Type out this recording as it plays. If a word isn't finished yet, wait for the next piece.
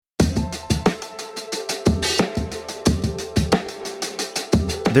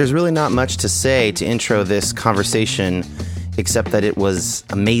There's really not much to say to intro this conversation, except that it was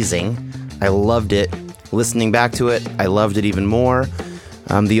amazing. I loved it. Listening back to it, I loved it even more.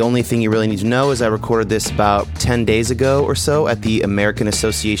 The only thing you really need to know is I recorded this about 10 days ago or so at the American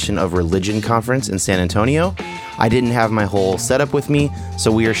Association of Religion conference in San Antonio. I didn't have my whole setup with me,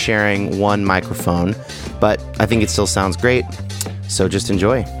 so we are sharing one microphone, but I think it still sounds great, so just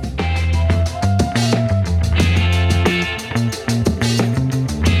enjoy.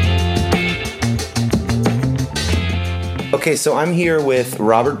 Okay, so I'm here with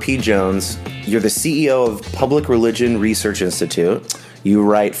Robert P. Jones. You're the CEO of Public Religion Research Institute. You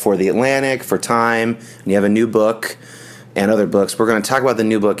write for The Atlantic, for Time, and you have a new book and other books. We're going to talk about the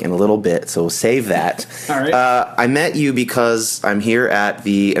new book in a little bit, so we'll save that. All right. I met you because I'm here at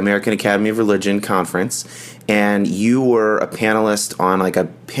the American Academy of Religion conference, and you were a panelist on like a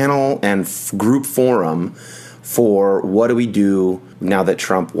panel and group forum for what do we do now that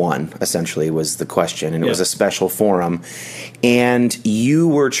Trump won, essentially, was the question. And it was a special forum. And you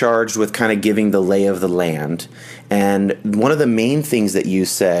were charged with kind of giving the lay of the land. And one of the main things that you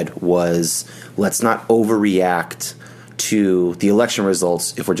said was, let's not overreact to the election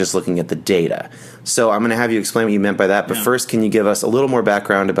results if we're just looking at the data. So I'm going to have you explain what you meant by that. But first, can you give us a little more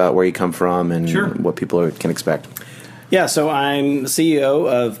background about where you come from and what people can expect? Yeah, so I'm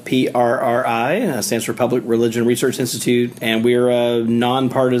CEO of PRRI, stands for Public Religion Research Institute, and we're a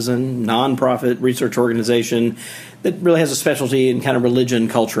nonpartisan, nonprofit research organization that really has a specialty in kind of religion,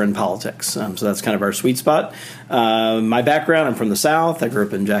 culture, and politics. So that's kind of our sweet spot. My background, I'm from the South. I grew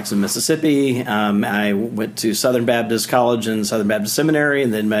up in Jackson, Mississippi. I went to Southern Baptist College and Southern Baptist Seminary,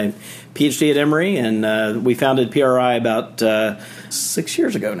 and then my PhD at Emory, and we founded PRI about 6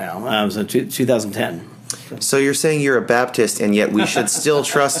 years ago now, so 2010. So you're saying you're a Baptist, and yet we should still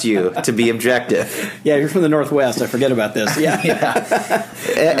trust you to be objective. Yeah, you're from the Northwest. I forget about this. Yeah.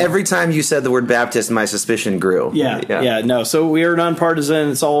 Every time you said the word Baptist, my suspicion grew. Yeah. No, so we are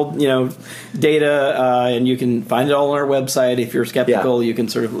nonpartisan. It's all, data, and you can find it all on our website. If you're skeptical, you can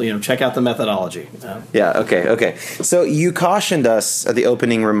sort of, check out the methodology. Okay. So you cautioned us at the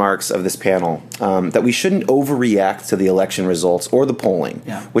opening remarks of this panel that we shouldn't overreact to the election results or the polling,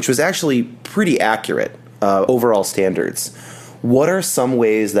 which was actually pretty accurate. Overall standards. What are some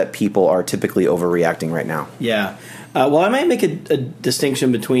ways that people are typically overreacting right now? Yeah. Well, I might make a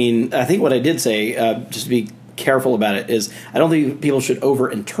distinction between, I think what I did say, just to be careful about it, is I don't think people should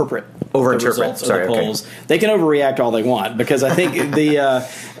overinterpret the results of the polls. Okay. They can overreact all they want, because I think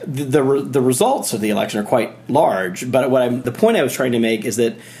the results of the election are quite large. But the point I was trying to make is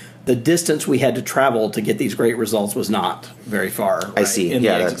that the distance we had to travel to get these great results was not very far. Right? I see.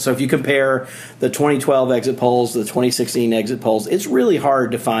 So if you compare the 2012 exit polls to the 2016 exit polls, it's really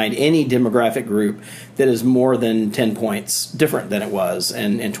hard to find any demographic group that is more than 10 points different than it was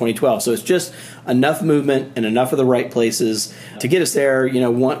in 2012. So it's just enough movement and enough of the right places to get us there.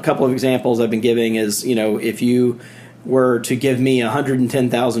 One couple of examples I've been giving is, if you were to give me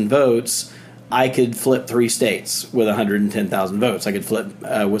 110,000 votes, I could flip 3 states with 110,000 votes. I could flip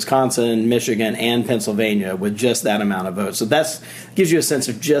Wisconsin, Michigan, and Pennsylvania with just that amount of votes. So that gives you a sense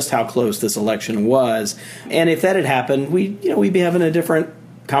of just how close this election was. And if that had happened, we'd be having a different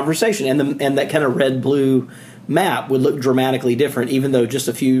conversation. And that kind of red-blue map would look dramatically different, even though just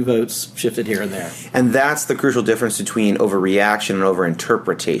a few votes shifted here and there. And that's the crucial difference between overreaction and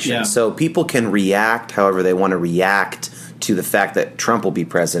overinterpretation. Yeah. So people can react however they want to react to the fact that Trump will be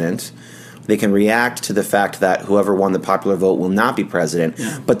president. They can react to the fact that whoever won the popular vote will not be president,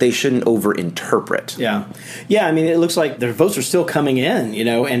 but they shouldn't overinterpret. Yeah. I mean, it looks like their votes are still coming in,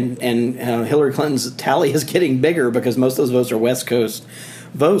 and Hillary Clinton's tally is getting bigger because most of those votes are West Coast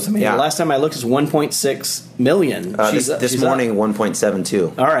votes. I mean, the last time I looked, it's 1.6 million. This morning,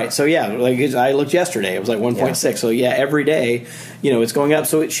 1.72. All right. So, I looked yesterday. It was like 1.6. Yeah. So, every day, it's going up.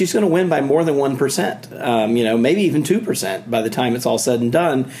 So she's going to win by more than 1%, maybe even 2% by the time it's all said and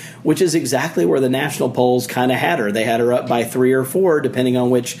done, which is exactly where the national polls kind of had her. They had her up by 3 or 4, depending on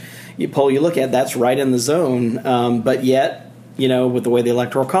which poll you look at. That's right in the zone. But yet, with the way the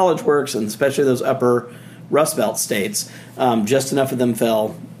Electoral College works, and especially those upper Rust Belt states, just enough of them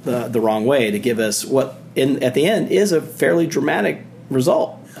fell the wrong way to give us what, at the end, is a fairly dramatic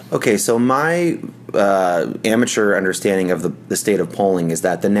result. Okay, so my amateur understanding of the state of polling is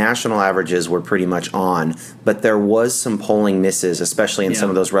that the national averages were pretty much on, but there was some polling misses, especially in some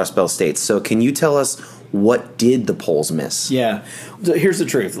of those Rust Belt states. So can you tell us what did the polls miss? Yeah. So here's the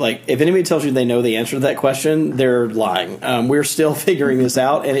truth. Like, if anybody tells you they know the answer to that question, they're lying. We're still figuring this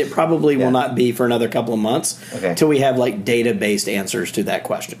out, and it probably will not be for another couple of months until we have, like, data-based answers to that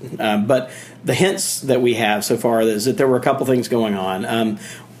question. But the hints that we have so far is that there were a couple things going on.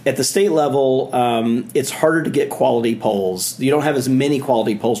 At the state level, it's harder to get quality polls. You don't have as many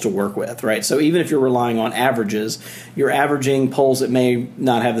quality polls to work with, right? So even if you're relying on averages, you're averaging polls that may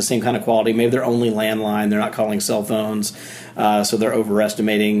not have the same kind of quality. Maybe they're only landline. They're not calling cell phones, so they're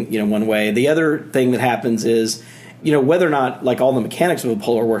overestimating, one way. The other thing that happens is, whether or not, like, all the mechanics of a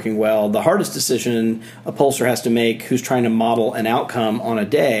poll are working well, the hardest decision a pollster has to make who's trying to model an outcome on a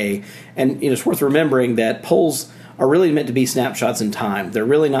day, and it's worth remembering that polls are really meant to be snapshots in time. They're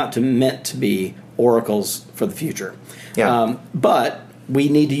really not meant to be oracles for the future. Yeah. But we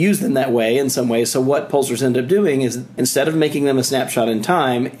need to use them that way in some ways. So what pollsters end up doing is, instead of making them a snapshot in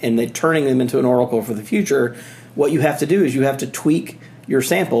time and then turning them into an oracle for the future, what you have to do is you have to tweak your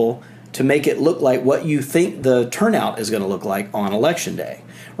sample to make it look like what you think the turnout is going to look like on Election Day,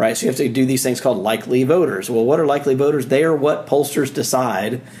 right? So you have to do these things called likely voters. Well, what are likely voters? They are what pollsters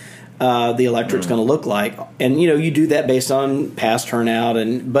decide the electorate's going to look like, and you do that based on past turnout,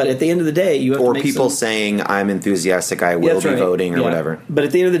 but at the end of the day, you have to make people saying I'm enthusiastic, I will be voting or whatever. But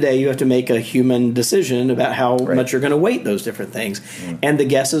at the end of the day, you have to make a human decision about how much you're going to weight those different things, and the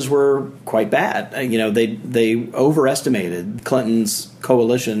guesses were quite bad. They overestimated Clinton's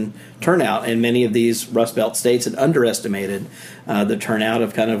coalition turnout in many of these Rust Belt states and underestimated the turnout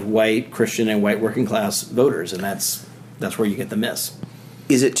of kind of white Christian and white working class voters, and that's where you get the miss.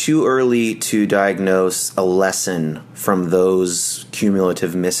 Is it too early to diagnose a lesson from those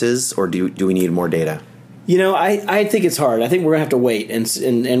cumulative misses, or do we need more data? I think it's hard. I think we're going to have to wait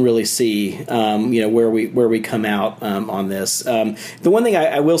and really see, where we come out on this. The one thing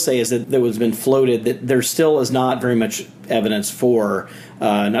I will say is that there has been floated that there still is not very much evidence for,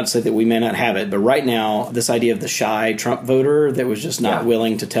 not to say that we may not have it, but right now, this idea of the shy Trump voter that was just not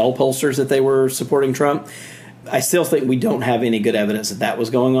willing to tell pollsters that they were supporting Trump, I still think we don't have any good evidence that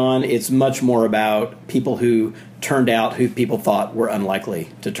was going on. It's much more about people who turned out who people thought were unlikely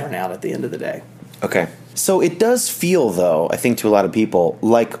to turn out at the end of the day. Okay. So it does feel, though, I think to a lot of people,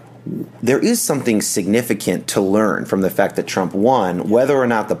 like there is something significant to learn from the fact that Trump won, whether or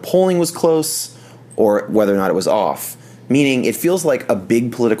not the polling was close or whether or not it was off. Meaning it feels like a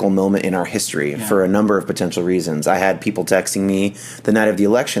big political moment in our history for a number of potential reasons. I had people texting me the night of the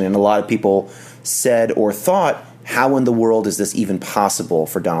election, and a lot of people said or thought, how in the world is this even possible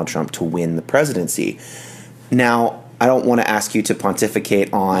for Donald Trump to win the presidency? Now, I don't want to ask you to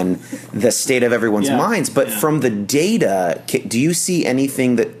pontificate on the state of everyone's minds, but from the data, do you see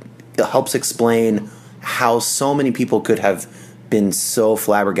anything that helps explain how so many people could have been so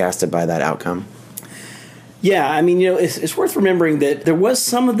flabbergasted by that outcome? Yeah, I mean, it's worth remembering that there was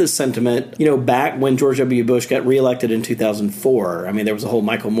some of this sentiment, back when George W. Bush got reelected in 2004. I mean, there was a whole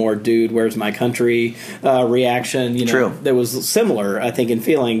Michael Moore, dude, where's my country reaction. True. That was similar, I think, in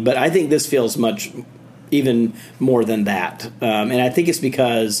feeling. But I think this feels even more than that. And I think it's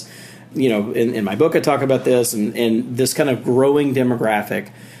because, in my book I talk about this and this kind of growing demographic,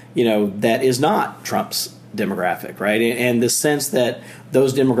 that is not Trump's demographic, right? And the sense that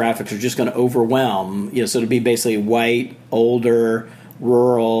those demographics are just going to overwhelm, so to be basically white, older,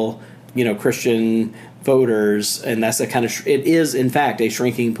 rural, Christian voters, and that's the kind of it is in fact a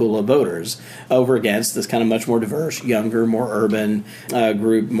shrinking pool of voters over against this kind of much more diverse, younger, more urban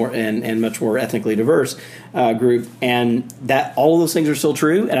group, more and much more ethnically diverse group, and that all of those things are still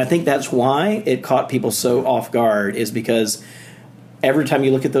true, and I think that's why it caught people so off guard, is because every time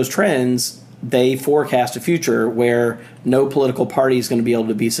you look at those trends, they forecast a future where no political party is going to be able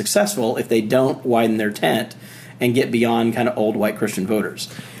to be successful if they don't widen their tent and get beyond kind of old white Christian voters.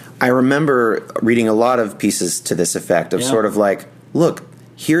 I remember reading a lot of pieces to this effect of sort of like, look,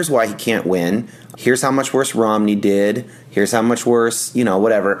 here's why he can't win. Here's how much worse Romney did. Here's how much worse,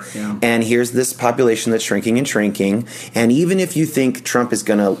 whatever. Yeah. And here's this population that's shrinking and shrinking. And even if you think Trump is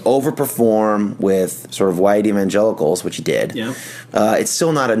going to overperform with sort of white evangelicals, which he did, it's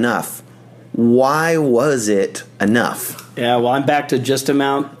still not enough. Why was it enough? Yeah, well, I'm back to just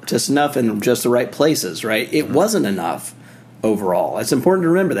enough in just the right places, right? It wasn't enough overall. It's important to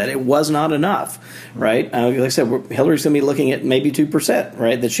remember that. It was not enough, right? Like I said, Hillary's going to be looking at maybe 2%,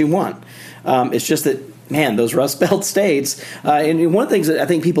 right, that she won. It's just that, man, those Rust Belt states, and one of the things that I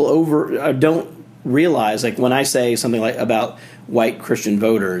think people don't realize, like when I say something like about white Christian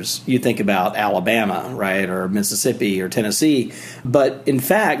voters, you think about Alabama, right, or Mississippi or Tennessee. But in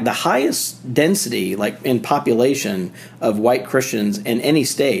fact, the highest density, like in population of white Christians in any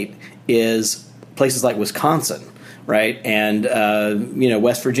state is places like Wisconsin, right, and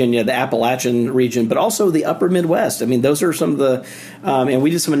West Virginia, the Appalachian region, but also the Upper Midwest. I mean, those are some of the, and we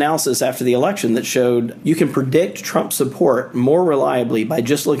did some analysis after the election that showed you can predict Trump support more reliably by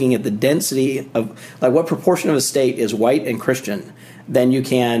just looking at the density of, like, what proportion of a state is white and Christian than you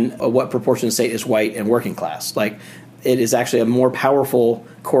can what proportion of a state is white and working class. Like, it is actually a more powerful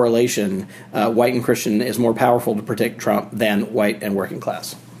correlation. White and Christian is more powerful to predict Trump than white and working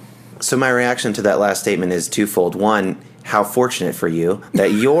class. So my reaction to that last statement is twofold. One, how fortunate for you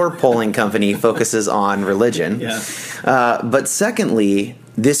that your polling company focuses on religion. Yeah. But secondly,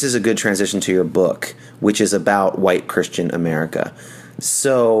 this is a good transition to your book, which is about white Christian America.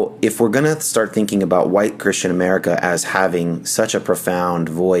 So if we're going to start thinking about white Christian America as having such a profound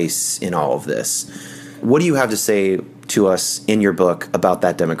voice in all of this, what do you have to say to us in your book about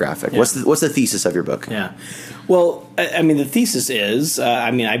that demographic? Yeah. What's the thesis of your book? Yeah. Well, I mean, the thesis is,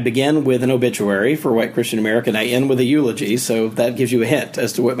 I begin with an obituary for white Christian America, and I end with a eulogy, so that gives you a hint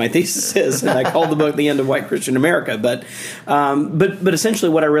as to what my thesis is. And I called the book The End of White Christian America. But essentially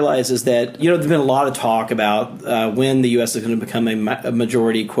what I realize is that, there's been a lot of talk about when the U.S. is going to become a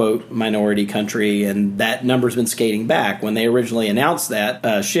majority, quote, minority country, and that number's been skating back. When they originally announced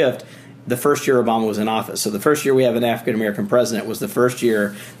that shift, the first year Obama was in office. So the first year we have an African-American president was the first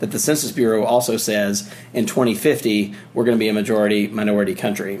year that the Census Bureau also says in 2050 we're going to be a majority-minority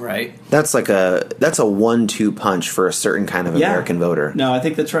country, right? That's a 1-2 punch for a certain kind of American voter. No, I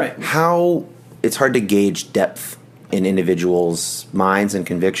think that's right. It's hard to gauge depth in individuals' minds and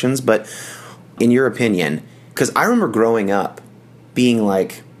convictions, but in your opinion, because I remember growing up being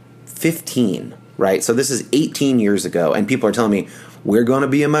like 15, right? So this is 18 years ago, and people are telling me, we're going to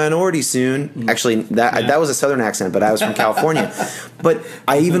be a minority soon. Mm-hmm. Actually, that was a Southern accent, but I was from California. But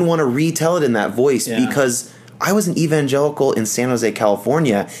I even want to retell it in that voice because I was an evangelical in San Jose,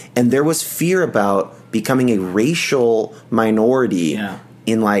 California, and there was fear about becoming a racial minority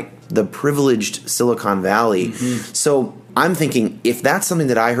in like the privileged Silicon Valley. Mm-hmm. So I'm thinking, if that's something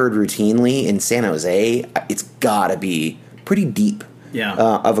that I heard routinely in San Jose, it's got to be pretty deep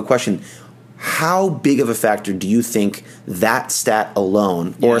of a question. How big of a factor do you think that stat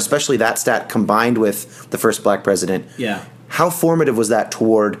alone, or especially that stat combined with the first black president, how formative was that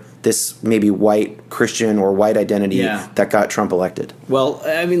toward this maybe white Christian or white identity that got Trump elected? Well,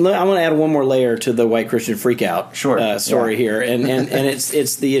 I mean, I want to add one more layer to the white Christian freakout story here, and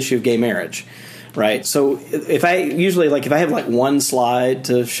it's the issue of gay marriage. Right. So if I have like one slide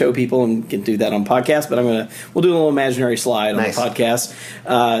to show people, and can do that on podcast, but we'll do a little imaginary slide on the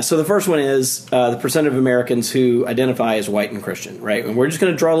podcast. So the first one is the percent of Americans who identify as white and Christian, right? And we're just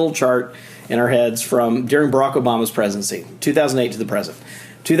going to draw a little chart in our heads from during Barack Obama's presidency, 2008 to the present.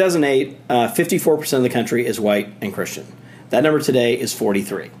 2008, 54% of the country is white and Christian. That number today is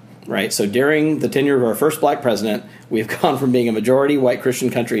 43%. Right, so during the tenure of our first black president, we've gone from being a majority white Christian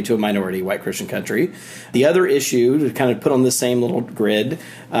country to a minority white Christian country. The other issue, to kind of put on this same little grid,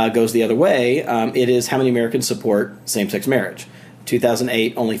 goes the other way. It is how many Americans support same-sex marriage.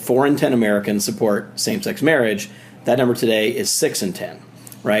 2008, only 4 in 10 Americans support same-sex marriage. That number today is 6 in 10.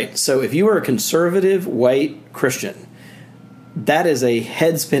 Right, so if you are a conservative white Christian, that is a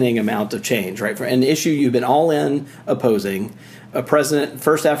head-spinning amount of change, right? For an issue you've been all in opposing, a president,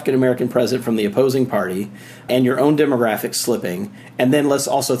 first African-American president from the opposing party, and your own demographics slipping, and then let's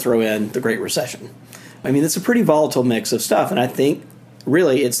also throw in the Great Recession. I mean, it's a pretty volatile mix of stuff, and I think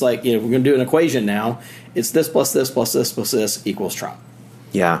really it's like, we're going to do an equation now. It's this plus this plus this plus this equals Trump.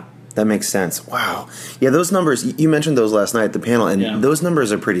 Yeah, that makes sense. Wow. Yeah, those numbers, you mentioned those last night at the panel, and those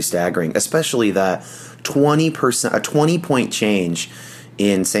numbers are pretty staggering, especially that 20%, a 20-point change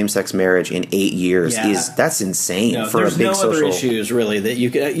in same-sex marriage in 8 years that's insane for a big social. There's no other issues really that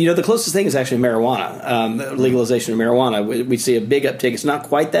you could. The closest thing is actually marijuana, legalization of marijuana. We see a big uptick. It's not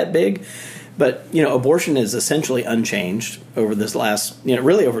quite that big, but abortion is essentially unchanged over this last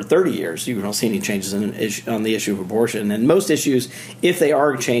really over 30 years. You don't see any changes on the issue of abortion, and most issues, if they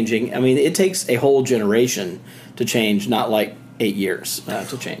are changing, I mean, it takes a whole generation to change, not like 8 years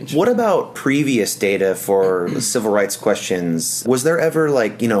to change. What about previous data for civil rights questions? Was there ever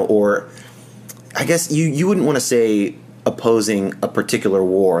or I guess you wouldn't want to say opposing a particular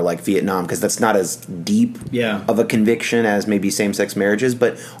war like Vietnam because that's not as deep of a conviction as maybe same-sex marriages,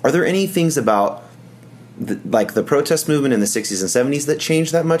 but are there any things about like the protest movement in the 60s and 70s that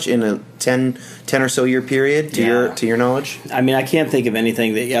changed that much in a 10 or so year period to your knowledge? I mean, I can't think of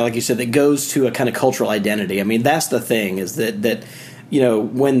anything that, like you said, that goes to a kind of cultural identity. I mean, that's the thing, is that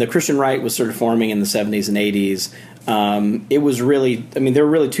when the Christian right was sort of forming in the 70s and 80s, it was really, I mean, there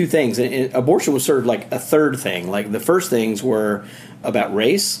were really two things. And abortion was sort of like a third thing. Like the first things were about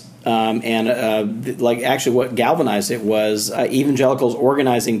race. Actually what galvanized it was evangelicals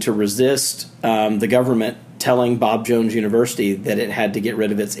organizing to resist the government telling Bob Jones University that it had to get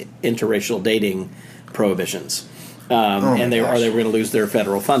rid of its interracial dating prohibitions. And they were going to lose their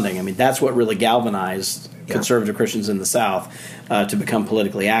federal funding. I mean, that's what really galvanized conservative Christians in the South to become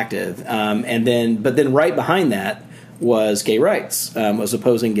politically active. But then right behind that was gay rights, was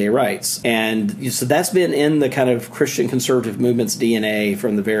opposing gay rights. And so that's been in the kind of Christian conservative movement's DNA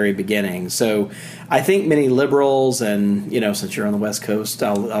from the very beginning. So I think many liberals and, since you're on the West Coast,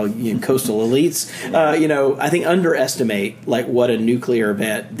 coastal elites, I think underestimate like what a nuclear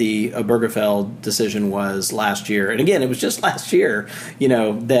event the Obergefell decision was last year. And again, it was just last year,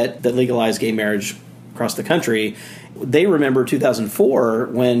 that legalized gay marriage across the country. They remember 2004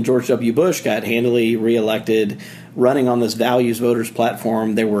 when George W. Bush got handily reelected, running on this values voters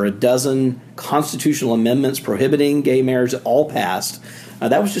platform. There were a dozen constitutional amendments prohibiting gay marriage that all passed.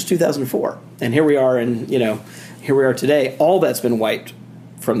 That was just 2004, and here we are, today. All that's been wiped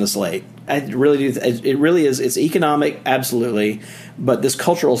from the slate. I really do. It really is. It's economic, absolutely, but this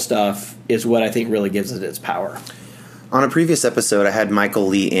cultural stuff is what I think really gives it its power. On a previous episode, I had Michael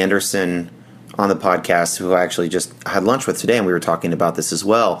Lee Anderson on the podcast, who I actually just had lunch with today, and we were talking about this as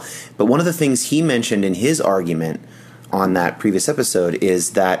well. But one of the things he mentioned in his argument on that previous episode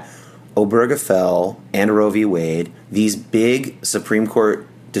is that Obergefell and Roe v. Wade, these big Supreme Court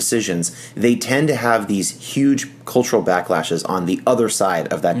decisions, they tend to have these huge cultural backlashes on the other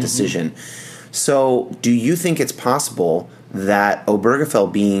side of that decision. So do you think it's possible that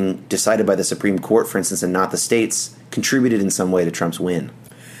Obergefell being decided by the Supreme Court, for instance, and not the states, contributed in some way to Trump's win?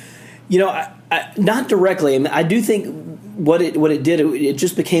 Not directly. I mean, I do think what it did, it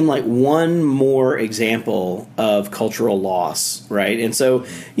just became like one more example of cultural loss, right? And so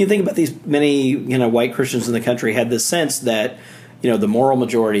you think about these many, white Christians in the country had this sense that, the moral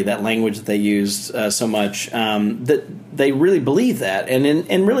majority, that language that they used so much, that they really believed that.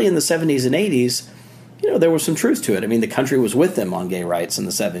 And really in the 70s and 80s, there was some truth to it. I mean, the country was with them on gay rights in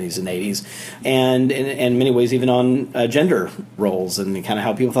the 70s and 80s, and in many ways even on gender roles and kind of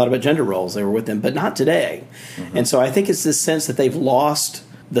how people thought about gender roles. They were with them, but not today. And so I think it's this sense that they've lost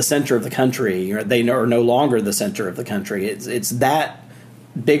the center of the country, or they are no longer the center of the country. It's that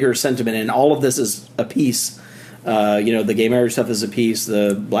bigger sentiment, and all of this is a piece. The gay marriage stuff is a piece.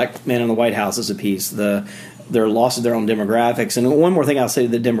 The black man in the White House is a piece. Their loss of their own demographics. And one more thing I'll say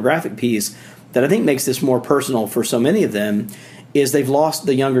to the demographic piece that I think makes this more personal for so many of them is they've lost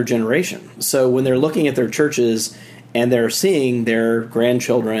the younger generation. So when they're looking at their churches and they're seeing their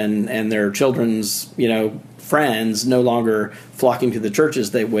grandchildren and their children's, friends no longer flocking to the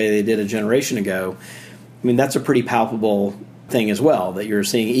churches the way they did a generation ago, I mean, that's a pretty palpable thing as well, that you're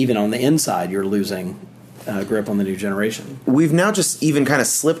seeing even on the inside you're losing grip on the new generation. We've now just even kind of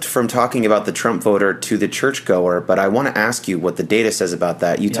slipped from talking about the Trump voter to the churchgoer, but I want to ask you what the data says about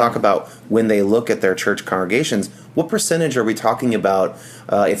that. You talk about when they look at their church congregations, what percentage are we talking about,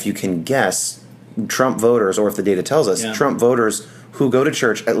 if you can guess, Trump voters, or if the data tells us, Trump voters who go to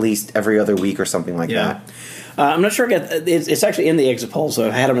church at least every other week or something like that? I'm not sure. It's actually in the exit poll, so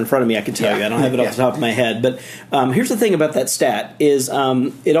if I had them in front of me, I could tell you. I don't have it off the top of my head. But here's the thing about that stat is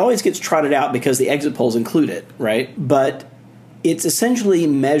it always gets trotted out because the exit polls include it, right? But it's essentially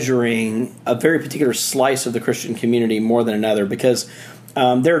measuring a very particular slice of the Christian community more than another, because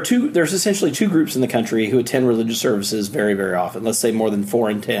there's essentially two groups in the country who attend religious services very, very often. Let's say more than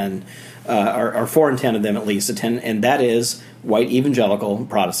 4 in 10, or 4 in 10 of them at least attend, and that is white evangelical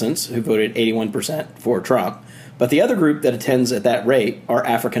Protestants who voted 81% for Trump. But the other group that attends at that rate are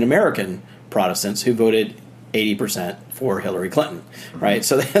African American Protestants who voted 80% for Hillary Clinton, right?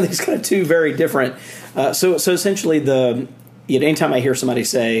 So they have these kind of two very different. So essentially, anytime I hear somebody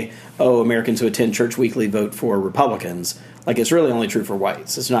say, "Oh, Americans who attend church weekly vote for Republicans," like it's really only true for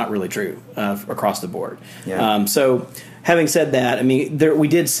whites. It's not really true across the board. So having said that, I mean, we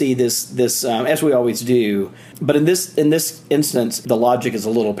did see this as we always do, but in this instance, the logic is a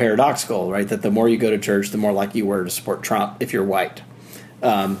little paradoxical, right? That the more you go to church, the more likely you were to support Trump if you're white.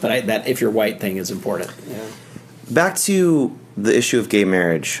 But that if you're white thing is important. Yeah. Back to the issue of gay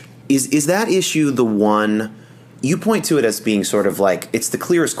marriage. Is that issue the one you point to it as being sort of like it's the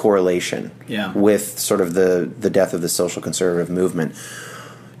clearest correlation with sort of the death of the social conservative movement?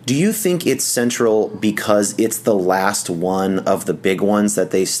 Do you think it's central because it's the last one of the big ones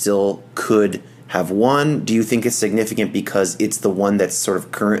that they still could have won? Do you think it's significant because it's the one that's sort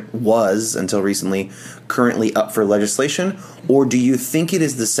of was until recently currently up for legislation? Or do you think it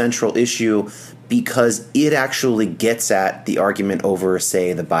is the central issue because it actually gets at the argument over,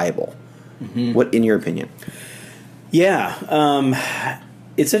 say, the Bible? Mm-hmm. What, in your opinion? Yeah,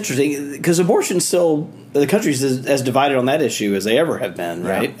 it's interesting because abortion still, the country's as divided on that issue as they ever have been,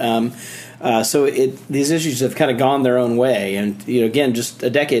 right? Yeah. So these issues have kind of gone their own way, and again, just a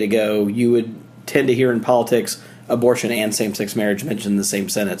decade ago, you would tend to hear in politics abortion and same-sex marriage mentioned in the same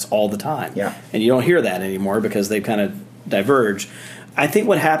sentence all the time, and you don't hear that anymore because they've kind of diverged. I think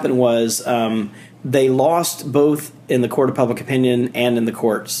what happened was they lost both in the court of public opinion and in the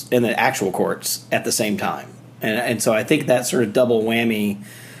courts, in the actual courts, at the same time. And so I think that sort of double whammy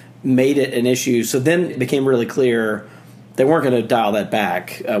made it an issue. So then it became really clear they weren't going to dial that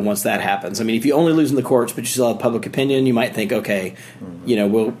back once that happens. I mean, if you only lose in the courts but you still have public opinion, you might think, okay,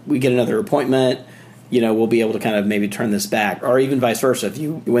 we get another appointment. We'll be able to kind of maybe turn this back, or even vice versa. If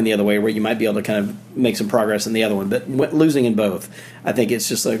you win the other way, where you might be able to kind of make some progress in the other one. But losing in both, I think it's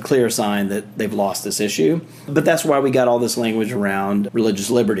just a clear sign that they've lost this issue. But that's why we got all this language around religious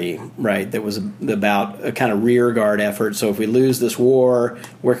liberty, right? That was about a kind of rear guard effort. So if we lose this war,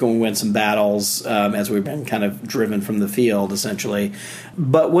 where can we win some battles as we've been kind of driven from the field, essentially?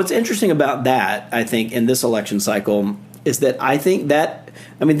 But what's interesting about that, I think, in this election cycle is that I think that,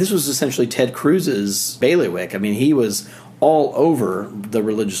 this was essentially Ted Cruz's bailiwick. He was all over the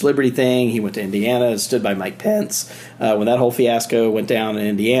religious liberty thing. He went to Indiana, stood by Mike Pence when that whole fiasco went down in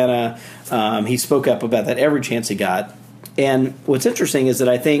Indiana. He spoke up about that every chance he got. And what's interesting is that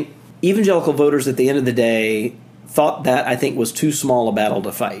I think evangelical voters at the end of the day thought that, I think, was too small a battle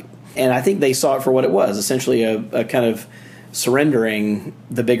to fight. And I think they saw it for what it was, essentially a kind of surrendering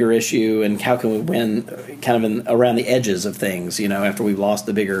the bigger issue and how can we win kind of around the edges of things, after we've lost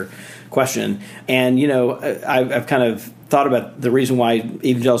the bigger question. And, I've kind of thought about the reason why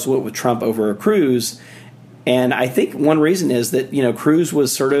evangelicals went with Trump over Cruz. And I think one reason is that, Cruz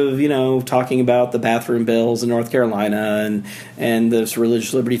was sort of, talking about the bathroom bills in North Carolina and the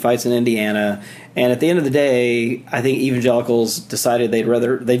religious liberty fights in Indiana. And at the end of the day, I think evangelicals decided they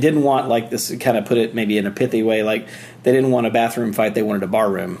didn't want, like this, kind of put it maybe in a pithy way, like they didn't want a bathroom fight, they wanted a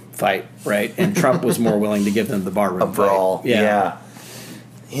barroom fight, right? And Trump was more willing to give them the barroom fight. A brawl, yeah.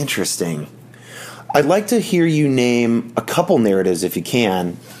 Interesting. I'd like to hear you name a couple narratives, if you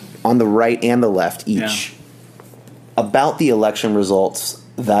can, on the right and the left each, about the election results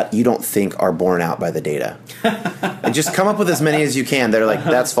that you don't think are borne out by the data. And just come up with as many as you can that are like,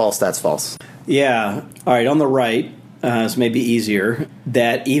 that's false, that's false. Yeah. All right. On the right, it's maybe easier,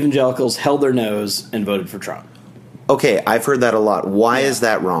 that evangelicals held their nose and voted for Trump. Okay, I've heard that a lot. Why is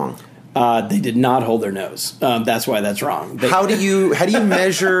that wrong? They did not hold their nose. That's why that's wrong. How do you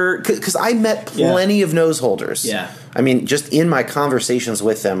measure? Because I met plenty of nose holders. Yeah. Just in my conversations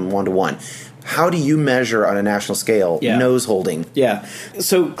with them one-to-one. How do you measure on a national scale nose holding? Yeah.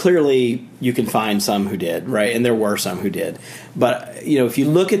 So clearly you can find some who did, right? And there were some who did. But, if you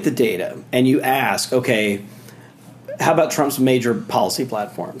look at the data and you ask, okay, how about Trump's major policy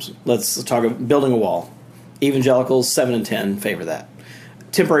platforms? Let's talk about building a wall. Evangelicals, 7 in 10 favor that.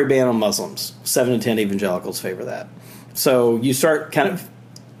 Temporary ban on Muslims, 7 in 10 evangelicals favor that. So you start kind of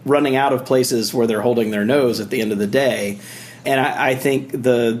running out of places where they're holding their nose at the end of the day. And I think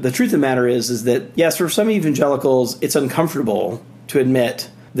the truth of the matter is that, yes, for some evangelicals, it's uncomfortable to admit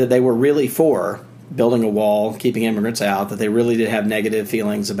that they were really for building a wall, keeping immigrants out, that they really did have negative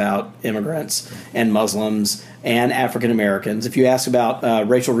feelings about immigrants and Muslims and African Americans. If you ask about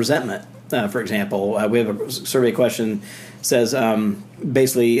racial resentment, for example, we have a survey question that says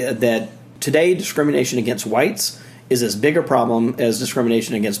basically that today discrimination against whites is as big a problem as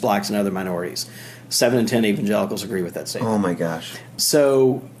discrimination against blacks and other minorities. 7 in 10 evangelicals agree with that statement. Oh my gosh!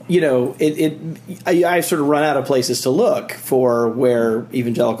 So I sort of run out of places to look for where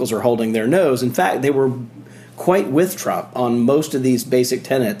evangelicals are holding their nose. In fact, they were quite with Trump on most of these basic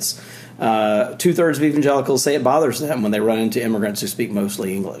tenets. 2/3 of evangelicals say it bothers them when they run into immigrants who speak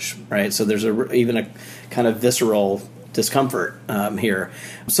mostly English. Right, so there's even a kind of visceral discomfort here.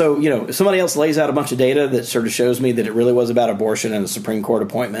 So, if somebody else lays out a bunch of data that sort of shows me that it really was about abortion and a Supreme Court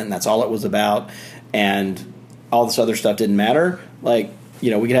appointment, and that's all it was about, and all this other stuff didn't matter, we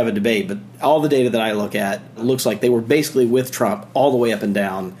could have a debate. But all the data that I look at looks like they were basically with Trump all the way up and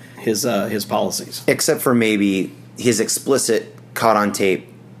down his policies. Except for maybe his explicit caught on tape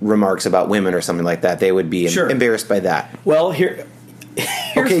remarks about women or something like that. They would be embarrassed by that. Well, here's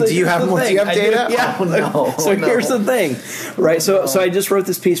Okay, do you have more? Do you have data? Yeah. Oh, no. So here's the thing, right? So I just wrote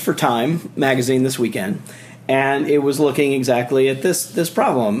this piece for Time magazine this weekend, and it was looking exactly at this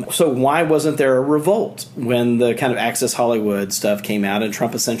problem. So why wasn't there a revolt when the kind of Access Hollywood stuff came out and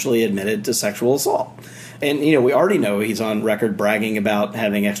Trump essentially admitted to sexual assault? And we already know he's on record bragging about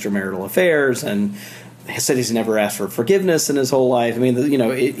having extramarital affairs, and he said he's never asked for forgiveness in his whole life. I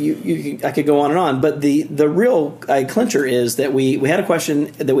mean, I could go on and on. But the real clincher is that we had a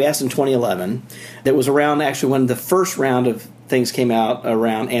question that we asked in 2011 that was around actually when the first round of things came out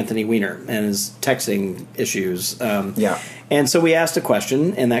around Anthony Weiner and his texting issues. And so we asked a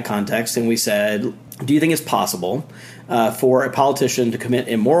question in that context, and we said, do you think it's possible for a politician to commit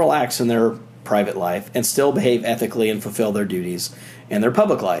immoral acts in their private life and still behave ethically and fulfill their duties in their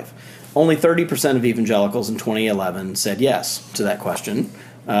public life? Only 30% of evangelicals in 2011 said yes to that question.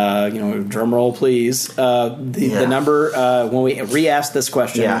 Drum roll, please. The number when we re-asked this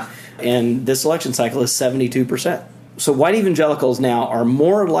question in this election cycle is 72%. So white evangelicals now are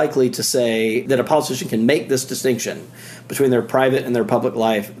more likely to say that a politician can make this distinction between their private and their public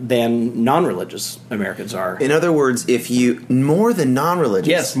life than non-religious Americans are. In other words, more than non-religious.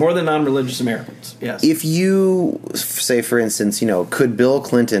 Yes, more than non-religious Americans. Yes. If you say, for instance, could Bill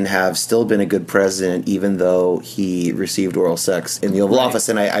Clinton have still been a good president even though he received oral sex in the Oval Office?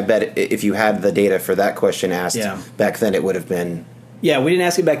 And I bet if you had the data for that question asked back then, it would have been. Yeah, we didn't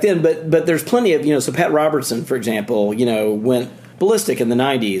ask it back then, but there's plenty of, so Pat Robertson, for example, went ballistic in the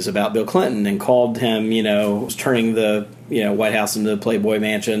 90s about Bill Clinton and called him, was turning the, White House into a Playboy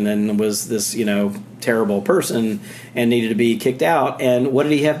mansion and was this, terrible person and needed to be kicked out. And what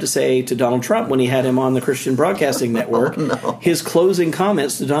did he have to say to Donald Trump when he had him on the Christian Broadcasting Network? His closing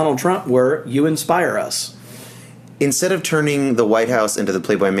comments to Donald Trump were, "You inspire us." Instead of turning the White House into the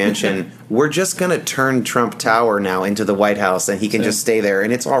Playboy Mansion, we're just going to turn Trump Tower now into the White House, and he can just stay there,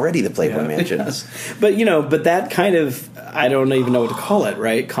 and it's already the Playboy Mansion. Yes. But that kind of, I don't even know what to call it,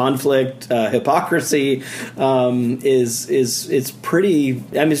 right? Conflict, hypocrisy it's pretty.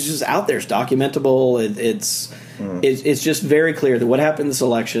 I mean, it's just out there. It's documentable. It's just very clear that what happened in this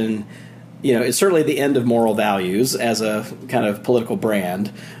election. It's certainly the end of moral values as a kind of political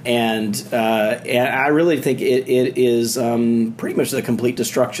brand, and I really think it is pretty much the complete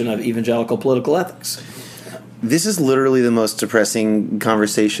destruction of evangelical political ethics. This is literally the most depressing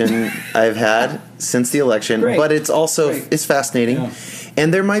conversation I've had since the election, but it's also it's fascinating,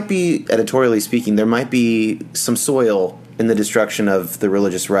 and there might be, editorially speaking, there might be some soil in the destruction of the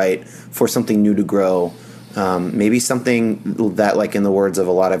religious right for something new to grow. Maybe something that, like in the words of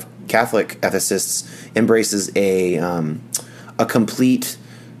a lot of Catholic ethicists, embraces a complete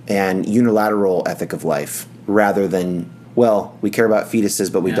and unilateral ethic of life, rather than, we care about fetuses,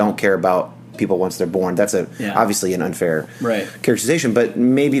 but we don't care about people once they're born. That's obviously an unfair characterization, but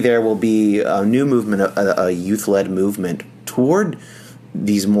maybe there will be a new movement, a youth-led movement toward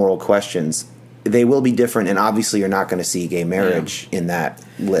these moral questions. They will be different, and obviously you're not going to see gay marriage in that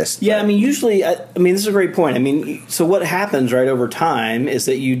list. Yeah, but. I mean, usually, this is a great point. I mean, so what happens, right, over time is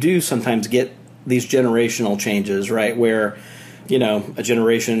that you do sometimes get these generational changes, right, where, a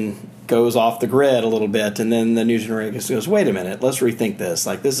generation goes off the grid a little bit, and then the new generation goes, wait a minute, let's rethink this.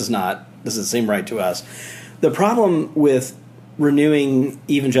 Like, this doesn't seem right to us. The problem with renewing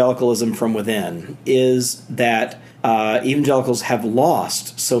evangelicalism from within is that evangelicals have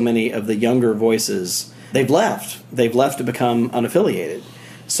lost so many of the younger voices. They've left to become unaffiliated.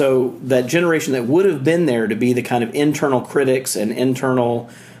 So that generation that would have been there to be the kind of internal critics and internal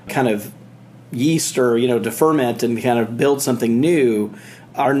kind of yeast or, to ferment and kind of build something new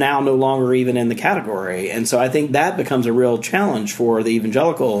are now no longer even in the category. And so I think that becomes a real challenge for the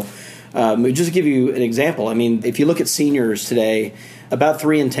evangelical. Just to give you an example, I mean, if you look at seniors today, about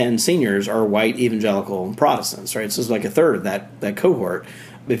 3 in 10 seniors are white evangelical Protestants, right? So it's like a third of that cohort.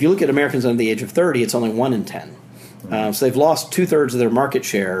 But if you look at Americans under the age of 30, it's only 1 in 10. So they've lost 2/3 of their market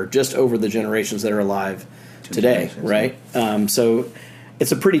share just over the generations that are alive today, right? So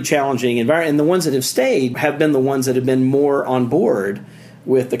it's a pretty challenging environment. And the ones that have stayed have been the ones that have been more on board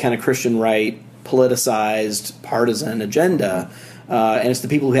with the kind of Christian right, politicized, partisan agenda. And it's the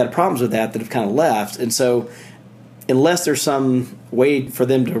people who had problems with that have kind of left. And so unless there's some way for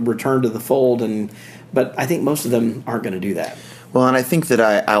them to return to the fold, but I think most of them aren't going to do that. Well, and I think that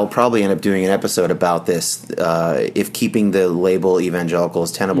I'll probably end up doing an episode about this, if keeping the label evangelical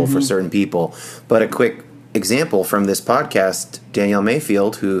is tenable for certain people. But a quick example from this podcast, Danielle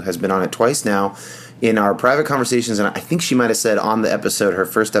Mayfield, who has been on it twice now, in our private conversations, and I think she might have said on the episode, her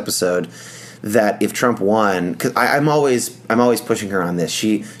first episode, that if Trump won, because I'm always pushing her on this.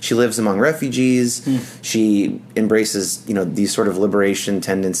 She lives among refugees. She embraces these sort of liberation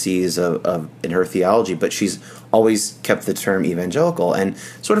tendencies of in her theology, but she's always kept the term evangelical, and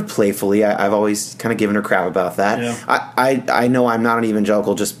sort of playfully, I've always kind of given her crap about that. Yeah. I know I'm not an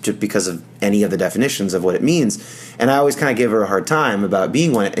evangelical just because of any of the definitions of what it means, and I always kind of give her a hard time about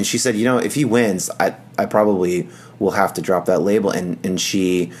being one. And she said, if he wins, I probably will have to drop that label. And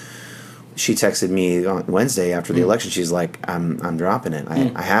she texted me on Wednesday after the election. She's like, I'm dropping it.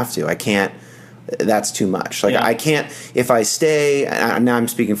 I have to. I can't. That's too much. Like, I can't. If I stay, now I'm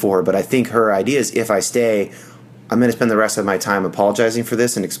speaking for her, but I think her idea is if I stay, I'm going to spend the rest of my time apologizing for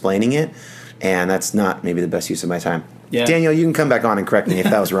this and explaining it, and that's not maybe the best use of my time. Yeah. Daniel, you can come back on and correct me if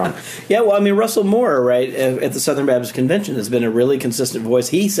that was wrong. Yeah, well, I mean, Russell Moore, right, at the Southern Baptist Convention has been a really consistent voice.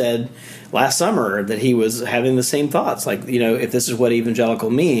 He said last summer that he was having the same thoughts. Like, if this is what evangelical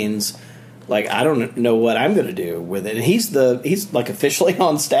means, like, I don't know what I'm going to do with it. And he's like officially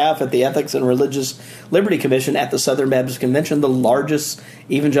on staff at the Ethics and Religious Liberty Commission at the Southern Baptist Convention, the largest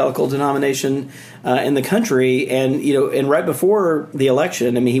evangelical denomination in the country. And and right before the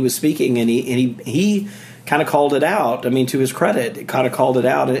election, I mean, he was speaking and he kind of called it out. I mean, to his credit, kind of called it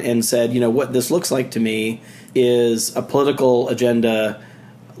out and said, what this looks like to me is a political agenda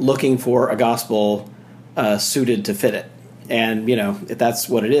looking for a gospel suited to fit it. And if that's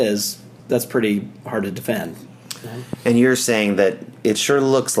what it is, that's pretty hard to defend. And you're saying that it sure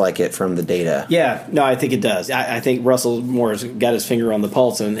looks like it from the data. Yeah, no, I think it does. I think Russell Moore's got his finger on the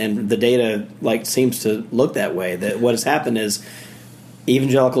pulse, and the data seems to look that way. That what has happened is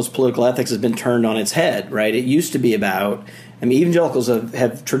evangelicals' political ethics has been turned on its head. Right? It used to be about. I mean, evangelicals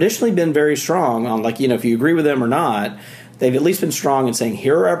have traditionally been very strong on if you agree with them or not, they've at least been strong in saying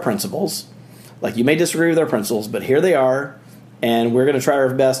here are our principles. Like, you may disagree with our principles, but here they are. And we're going to try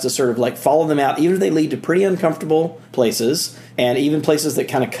our best to sort of follow them out, even if they lead to pretty uncomfortable places and even places that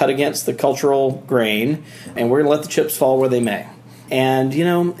kind of cut against the cultural grain. And we're going to let the chips fall where they may. And,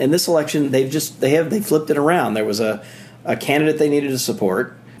 in this election, they flipped it around. There was a candidate they needed to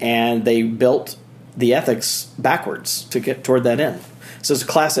support, and they built the ethics backwards to get toward that end. So it's a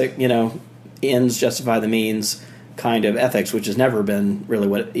classic, ends justify the means kind of ethics, which has never been really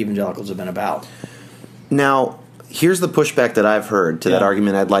what evangelicals have been about. Now, here's the pushback that I've heard to that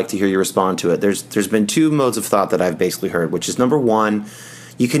argument. I'd like to hear you respond to it. There's been two modes of thought that I've basically heard, which is, number one,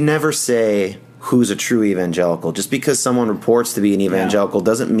 you can never say who's a true evangelical. Just because someone reports to be an evangelical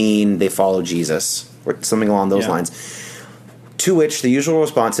doesn't mean they follow Jesus or something along those lines. To which the usual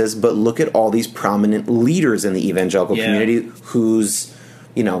response is, but look at all these prominent leaders in the evangelical community whose,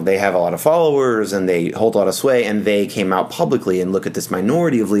 they have a lot of followers and they hold a lot of sway, and they came out publicly, and look at this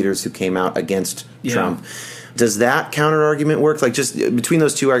minority of leaders who came out against Trump. Does that counter argument work? Like, just between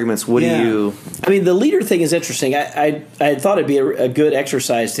those two arguments, what do you? I mean, the leader thing is interesting. I thought it'd be a good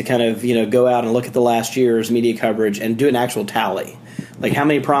exercise to kind of go out and look at the last year's media coverage and do an actual tally, like how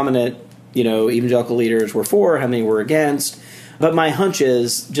many prominent evangelical leaders were for, how many were against. But my hunch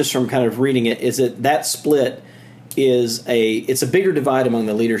is, just from kind of reading it, is that split is it's a bigger divide among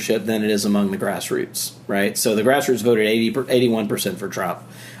the leadership than it is among the grassroots, right? So the grassroots voted 81% for Trump.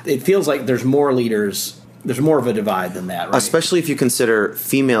 It feels like there's more leaders. There's more of a divide than that, right? Especially if you consider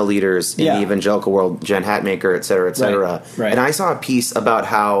female leaders in the evangelical world, Jen Hatmaker, et cetera, et cetera. Right. And I saw a piece about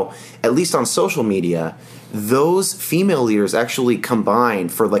how, at least on social media, those female leaders actually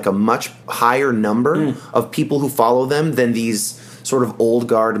combined for a much higher number of people who follow them than these sort of old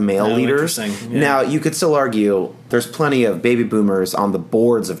guard male leaders. Now, you could still argue there's plenty of baby boomers on the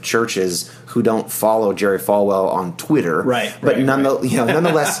boards of churches who don't follow Jerry Falwell on Twitter. But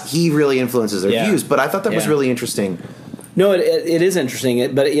nonetheless, he really influences their views. But I thought that was really interesting. No, it is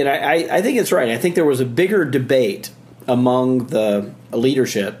interesting. But I think it's right. I think there was a bigger debate among the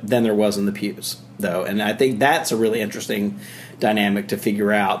leadership than there was in the pews, though. And I think that's a really interesting dynamic to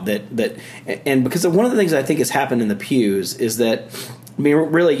figure out and because one of the things I think has happened in the pews is that, I mean,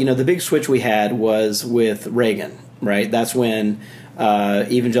 really, the big switch we had was with Reagan, right? That's when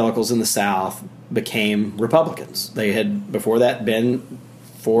evangelicals in the South became Republicans. They had before that been,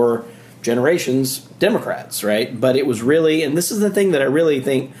 for generations, Democrats, right? But it was really, and this is the thing that I really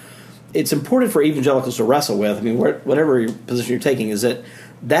think it's important for evangelicals to wrestle with. I mean, whatever position you're taking, is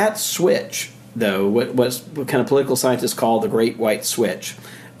that switch, though, what kind of political scientists call the Great White Switch,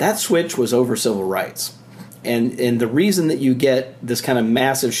 that switch was over civil rights. And the reason that you get this kind of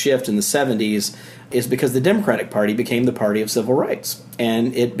massive shift in the 70s is because the Democratic Party became the party of civil rights.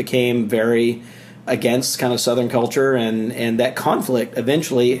 And it became very against kind of Southern culture, and that conflict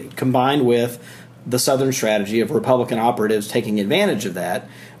eventually combined with the Southern strategy of Republican operatives taking advantage of that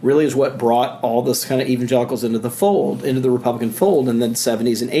really is what brought all this kind of evangelicals into the fold, into the Republican fold in the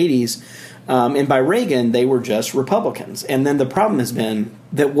 70s and 80s. And by Reagan, they were just Republicans. And then the problem has been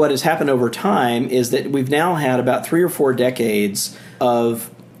that what has happened over time is that we've now had about 3 or 4 decades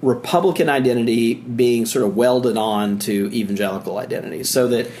of Republican identity being sort of welded on to evangelical identity, so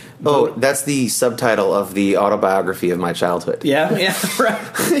that that's the subtitle of the autobiography of my childhood. Yeah,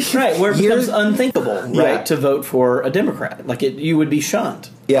 right, where it becomes unthinkable, right, to vote for a Democrat, like you would be shunned.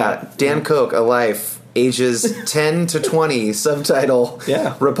 Yeah, Dan Koch, A Life, ages 10 to 20, subtitle,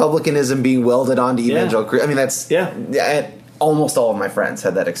 Republicanism being welded onto evangelical. I mean, that's almost all of my friends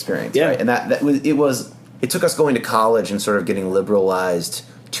had that experience, right? And it took us going to college and sort of getting liberalized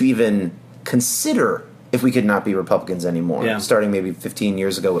to even consider if we could not be Republicans anymore, starting maybe 15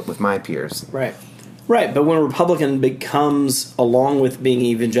 years ago with my peers. Right. But when a Republican becomes, along with being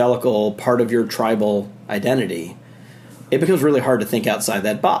evangelical, part of your tribal identity, it becomes really hard to think outside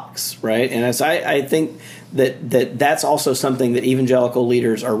that box, right? And as I think that's also something that evangelical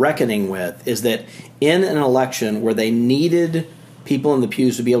leaders are reckoning with, is that in an election where they needed people in the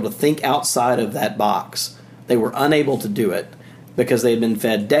pews to be able to think outside of that box, they were unable to do it, because they had been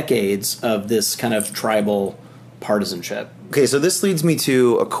fed decades of this kind of tribal partisanship. Okay, so this leads me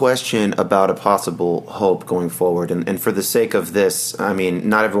to a question about a possible hope going forward. And for the sake of this, I mean,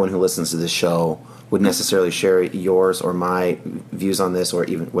 not everyone who listens to this show would necessarily share yours or my views on this, or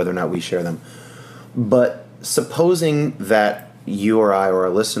even whether or not we share them. But supposing that you or I or a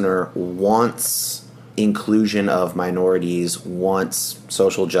listener wants inclusion of minorities, wants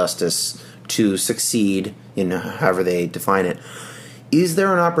social justice to succeed in however they define it, is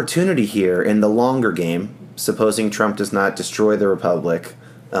there an opportunity here in the longer game, supposing Trump does not destroy the republic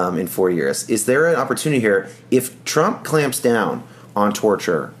in 4 years, is there an opportunity here if Trump clamps down on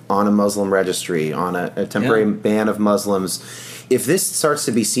torture, on a Muslim registry, on a temporary ban of Muslims, if this starts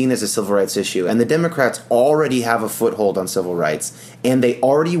to be seen as a civil rights issue, and the Democrats already have a foothold on civil rights, and they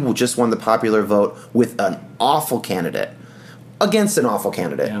already just won the popular vote with an awful candidate, against an awful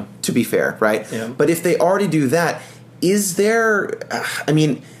candidate, to be fair, right? Yeah. But if they already do that, is there, I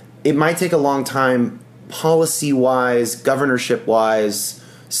mean, it might take a long time policy-wise, governorship-wise,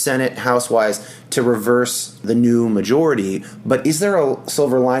 Senate, House-wise, to reverse the new majority, but is there a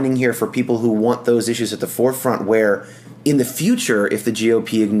silver lining here for people who want those issues at the forefront, where in the future, if the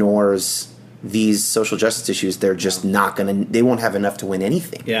GOP ignores these social justice issues, they're just not going to, they won't have enough to win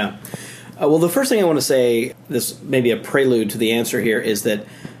anything? Yeah. Well, the first thing I want to say, this may be a prelude to the answer here, is that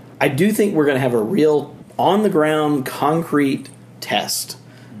I do think we're going to have a real on-the-ground, concrete test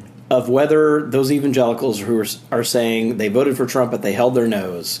of whether those evangelicals who are saying they voted for Trump but they held their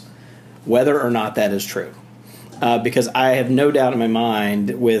nose, whether or not that is true. Because I have no doubt in my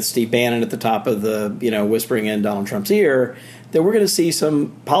mind, with Steve Bannon at the top of the, whispering in Donald Trump's ear, that we're going to see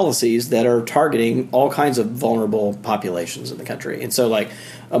some policies that are targeting all kinds of vulnerable populations in the country. And so, like,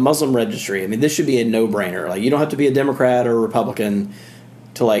 a Muslim registry, I mean, this should be a no-brainer. Like, you don't have to be a Democrat or a Republican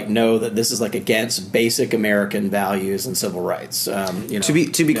to, like, know that this is, like, against basic American values and civil rights. To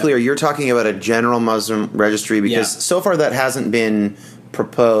be clear, you're talking about a general Muslim registry, because so far that hasn't been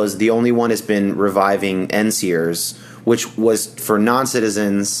proposed. The only one has been reviving NSEERS, which was for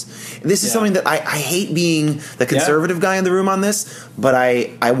non-citizens. This is something that I hate being the conservative guy in the room on this, but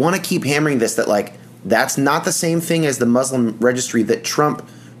I want to keep hammering this, that, like, that's not the same thing as the Muslim registry that Trump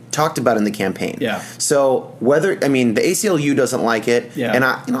talked about in the campaign. Yeah. So the ACLU doesn't like it, and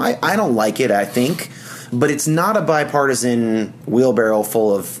I don't like it, I think, but it's not a bipartisan wheelbarrow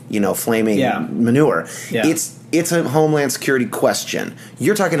full of flaming manure. Yeah. It's a Homeland Security question.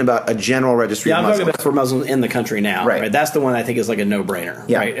 You're talking about a general registry of Muslims. I'm talking about for Muslims in the country now. Right. That's the one I think is like a no-brainer.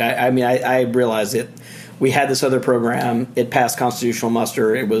 Yeah. Right. I realize it. We had this other program. It passed constitutional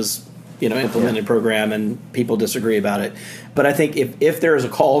muster. It was implemented program, and people disagree about it. But I think if there is a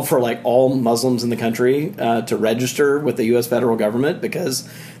call for, like, all Muslims in the country to register with the U.S. federal government because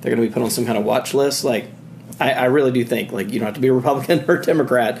they're going to be put on some kind of watch list, like, I really do think, like, you don't have to be a Republican or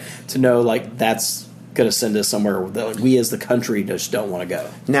Democrat to know, like, that's going to send us somewhere that we as the country just don't want to go.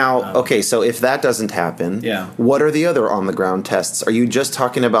 Now, okay, so if that doesn't happen, what are the other on-the-ground tests? Are you just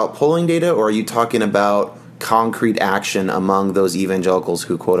talking about polling data, or are you talking about concrete action among those evangelicals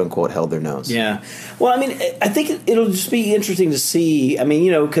who, quote-unquote, held their nose? Yeah. Well, I think it'll just be interesting to see.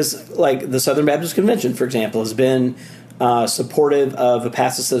 Because, like, the Southern Baptist Convention, for example, has been supportive of a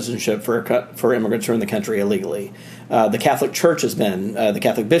passive citizenship for immigrants who are in the country illegally. The Catholic Church has been, the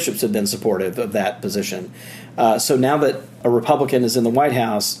Catholic bishops have been supportive of that position. So now that a Republican is in the White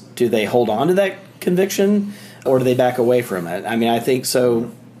House, do they hold on to that conviction, or do they back away from it? I think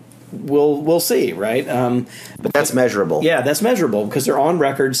so. we'll see, right? But that's measurable. Yeah, that's measurable because they're on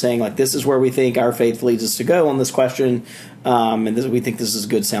record saying, like, this is where we think our faith leads us to go on this question, and we think this is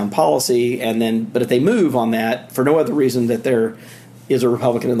good, sound policy. And then, but if they move on that for no other reason that there is a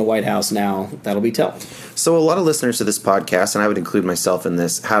Republican in the White House now, that'll be telling. So a lot of listeners to this podcast, and I would include myself in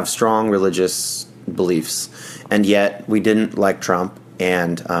this, have strong religious beliefs, and yet we didn't like Trump.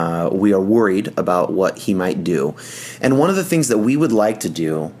 And we are worried about what he might do. And one of the things that we would like to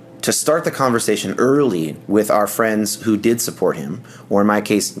do to start the conversation early with our friends who did support him, or in my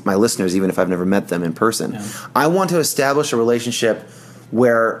case, my listeners, even if I've never met them in person, I want to establish a relationship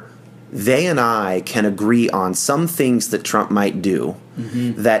where they and I can agree on some things that Trump might do,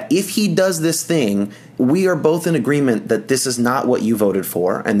 that if he does this thing, we are both in agreement that this is not what you voted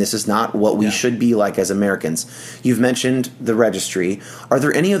for, and this is not what we should be like as Americans. You've mentioned the registry. Are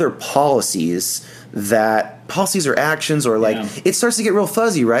there any other policies or actions, or it starts to get real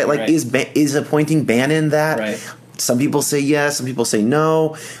fuzzy, right? Like, is appointing Bannon that? Right. Some people say yes, some people say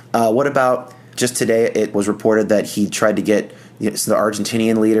no. What about just today? It was reported that he tried to get the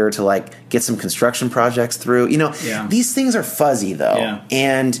Argentinian leader to get some construction projects through. These things are fuzzy though,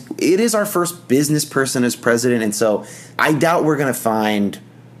 and it is our first business person as president, and so I doubt we're going to find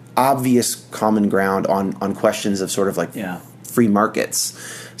obvious common ground on questions of sort of free markets.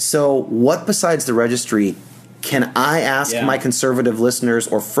 So, what besides the registry can I ask my conservative listeners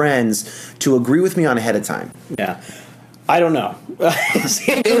or friends to agree with me on ahead of time? Yeah. I don't know.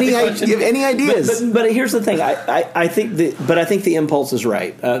 Any ideas? But here's the thing. I think the impulse is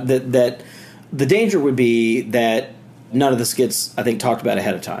right. That the danger would be that none of this gets, I think, talked about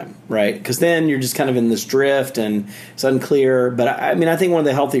ahead of time, right? Because then you're just kind of in this drift and it's unclear. But I think one of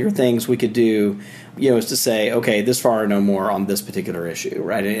the healthier things we could do, is to say, okay, this far or no more on this particular issue,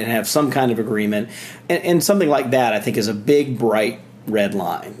 right? And have some kind of agreement. And something like that, I think, is a big, bright red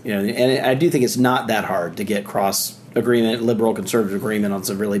line. And I do think it's not that hard to get cross agreement, liberal conservative agreement on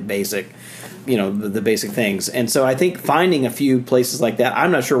some really basic, the basic things. And so I think finding a few places like that,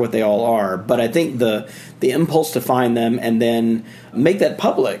 I'm not sure what they all are, but I think the impulse to find them and then make that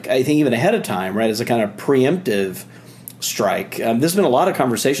public, I think even ahead of time, right, as a kind of preemptive strike. There's been a lot of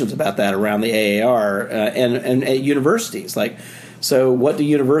conversations about that around the AAR and at universities. So what do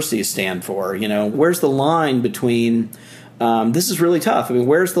universities stand for? Where's the line between, this is really tough.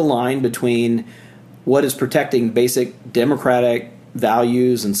 Where's the line between what is protecting basic democratic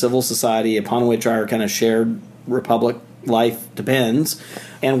values and civil society upon which our kind of shared republic life depends,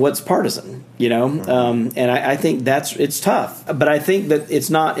 and what's partisan, And I think it's tough. But I think that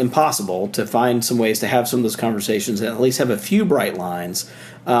it's not impossible to find some ways to have some of those conversations and at least have a few bright lines.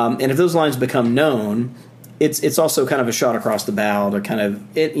 And if those lines become known, it's also kind of a shot across the bow to kind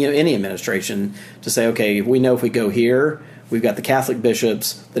of, any administration to say, okay, we know if we go here, we've got the Catholic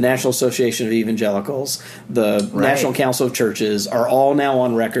bishops, the National Association of Evangelicals, the National Council of Churches are all now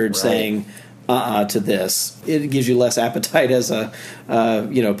on record saying to this. It gives you less appetite as a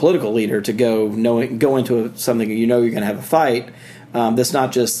political leader to go into something you're going to have a fight that's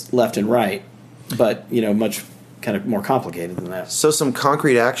not just left and right, but much kind of more complicated than that. So some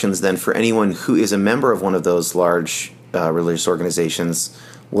concrete actions then for anyone who is a member of one of those large religious organizations.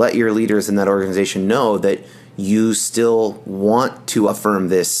 Let your leaders in that organization know that you still want to affirm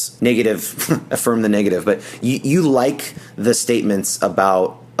this negative, affirm the negative, but you like the statements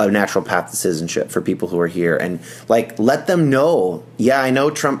about a natural path to citizenship for people who are here, and let them know, I know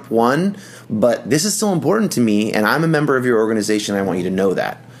Trump won, but this is still important to me, and I'm a member of your organization. I want you to know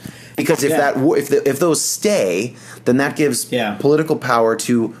that. Because if those stay, then that gives political power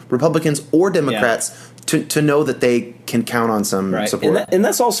to Republicans or Democrats to know that they can count on some support. And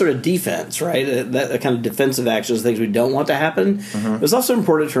that's all sort of defense, right? That kind of defensive actions, things we don't want to happen. Mm-hmm. It's also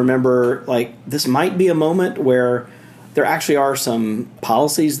important to remember, this might be a moment where there actually are some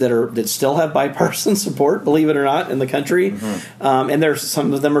policies that still have bipartisan support, believe it or not, in the country. Mm-hmm. And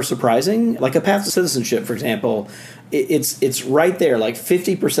some of them are surprising, like a path to citizenship, for example. It's right there.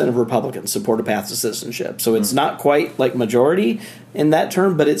 50% of Republicans support a path to citizenship. So it's not quite majority in that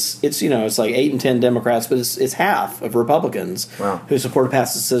term, but it's 8 and 10 Democrats, but it's half of Republicans who support a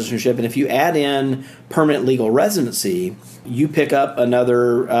path to citizenship. And if you add in permanent legal residency, you pick up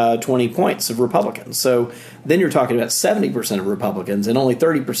another 20 points of Republicans. So then you're talking about 70% of Republicans and only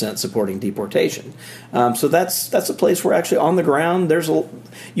 30% supporting deportation. So that's a place where actually on the ground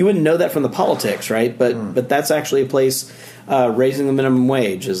you wouldn't know that from the politics, right? But that's actually a place. Raising the minimum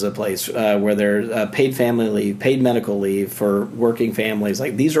wage is a place where there's paid family leave, paid medical leave for working families.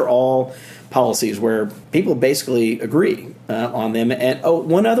 These are all policies where people basically agree on them. And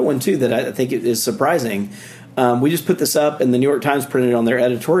one other one too that I think is surprising. We just put this up, and the New York Times printed it on their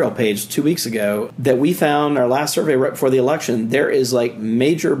editorial page 2 weeks ago, that we found our last survey right before the election, there is like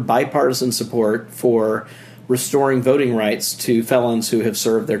major bipartisan support for restoring voting rights to felons who have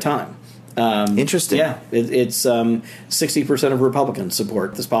served their time. Interesting. Yeah, it's 60% of Republicans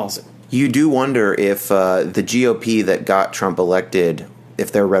support this policy. You do wonder if the GOP that got Trump elected,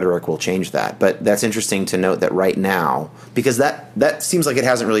 if their rhetoric will change that. But that's interesting to note that right now, because that seems like it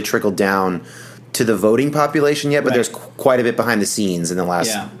hasn't really trickled down to the voting population yet, but there's quite a bit behind the scenes in the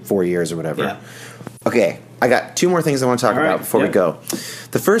last 4 years or whatever. Yeah. Okay, I got two more things I want to talk about before we go.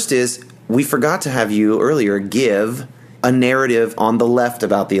 The first is, we forgot to have you earlier give a narrative on the left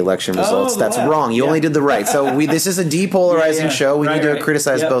about the election results. That's left. Wrong. You only did the right. So this is a depolarizing show. We need to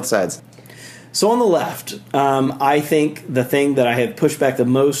criticize both sides. So on the left, I think the thing that I have pushed back the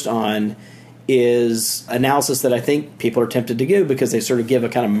most on is analysis that I think people are tempted to give, because they sort of give a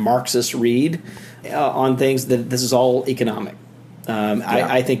kind of Marxist read on things, that this is all economic.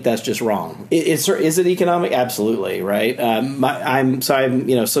 I think that's just wrong. Is it economic? Absolutely, right? I'm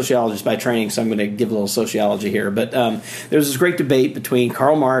a sociologist by training, so I'm going to give a little sociology here. But there's this great debate between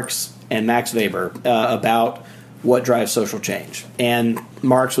Karl Marx and Max Weber about what drives social change. And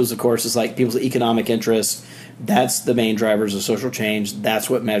Marx was, of course, is like people's economic interests. That's the main drivers of social change. That's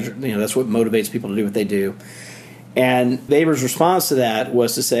what that's what motivates people to do what they do. And Weber's response to that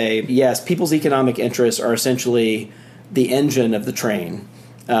was to say, yes, people's economic interests are essentially the engine of the train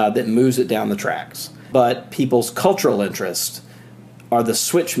that moves it down the tracks. But people's cultural interests are the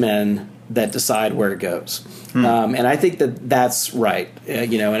switchmen that decide where it goes. And I think that's right.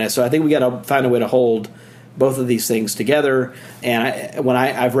 And so I think we got to find a way to hold both of these things together. And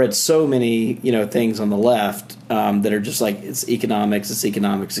I've read so many things on the left that are just like, it's economics,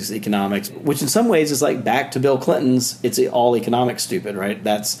 which in some ways is like back to Bill Clinton's it's all economics stupid, right?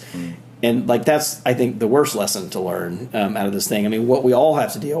 That's I think the worst lesson to learn out of this thing. I mean, what we all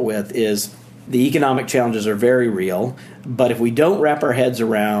have to deal with is the economic challenges are very real, but if we don't wrap our heads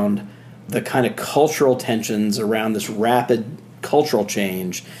around the kind of cultural tensions around this rapid cultural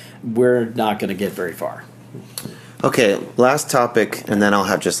change, we're not going to get very far. Okay, last topic, and then I'll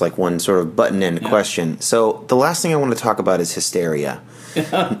have just like one sort of button-end question. So the last thing I want to talk about is hysteria.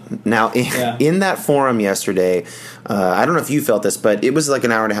 Now, in that forum yesterday, I don't know if you felt this, but it was like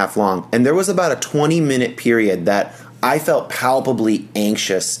an hour and a half long, and there was about a 20-minute period that I felt palpably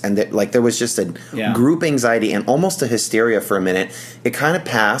anxious, and that like there was just a group anxiety and almost a hysteria for a minute. It kind of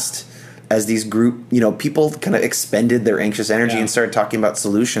passed as these group, people kind of expended their anxious energy and started talking about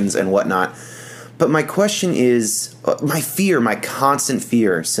solutions and whatnot. But my question is, my constant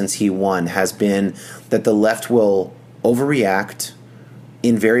fear since he won has been that the left will overreact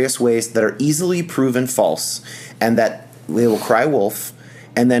in various ways that are easily proven false, and that they will cry wolf,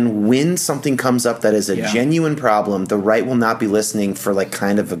 and then when something comes up that is a genuine problem, the right will not be listening for like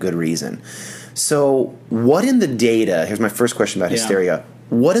kind of a good reason. So what in the data, here's my first question about hysteria,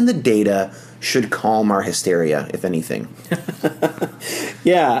 what in the data should calm our hysteria, if anything?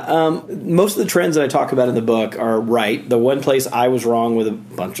 Most of the trends that I talk about in the book are right. The one place I was wrong with a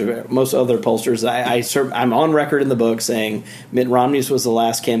bunch of most other pollsters, I'm on record in the book saying Mitt Romney's was the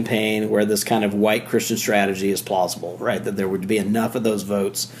last campaign where this kind of white Christian strategy is plausible, right? That there would be enough of those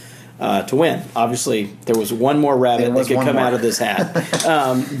votes to win. Obviously, there was one more rabbit that could come out of this hat.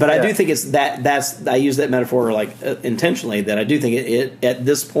 But I do think it's that's I use that metaphor intentionally, that I do think it at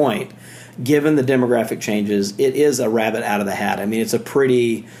this point, given the demographic changes, it is a rabbit out of the hat. I mean, it's a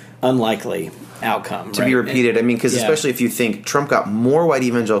pretty unlikely outcome. To be repeated. I mean, because especially if you think Trump got more white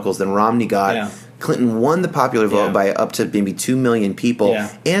evangelicals than Romney got. Yeah. Clinton won the popular vote by up to maybe 2 million people,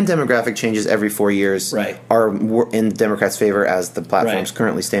 and demographic changes every 4 years are in Democrats' favor as the platforms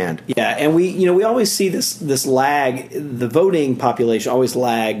currently stand. Yeah, and we always see this lag. The voting population always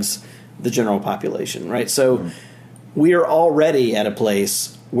lags the general population, right? So we are already at a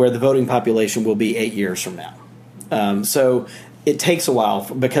place where the voting population will be 8 years from now. So it takes a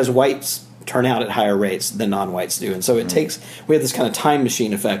while because whites turn out at higher rates than non-whites do, and so it takes. We have this kind of time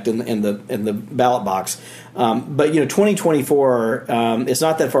machine effect in the ballot box. But 2024, it's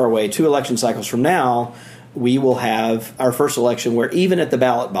not that far away. 2 election cycles from now, we will have our first election where even at the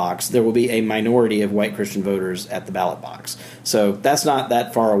ballot box there will be a minority of white Christian voters at the ballot box. So that's not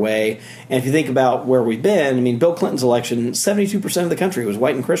that far away. And if you think about where we've been, I mean, Bill Clinton's election, 72% of the country was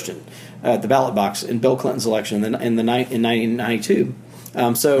white and Christian at the ballot box in Bill Clinton's election in 1992.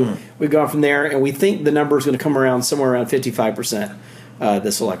 So we've gone from there, and we think the number is going to come around somewhere around 55%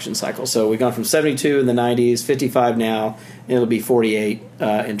 this election cycle. So we've gone from 72 in the 90s, 55 now, and it'll be 48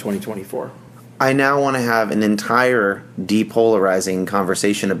 in 2024. I now want to have an entire depolarizing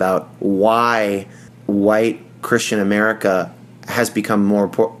conversation about why white Christian America has become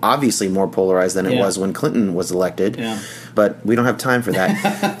obviously more polarized than it was when Clinton was elected. Yeah. But we don't have time for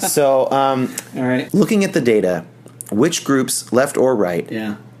that. So, all right. Looking at the data, which groups, left or right,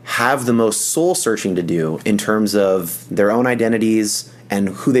 have the most soul searching to do in terms of their own identities and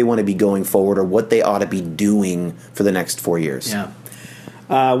who they want to be going forward or what they ought to be doing for the next 4 years? Yeah.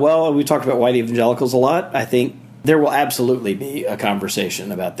 Well, we talked about white evangelicals a lot. I think there will absolutely be a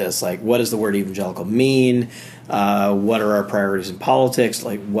conversation about this. Like, what does the word evangelical mean? What are our priorities in politics?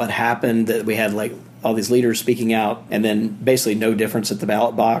 Like, what happened that we had, like, all these leaders speaking out and then basically no difference at the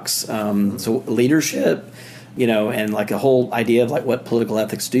ballot box? So leadership, and like a whole idea of like what political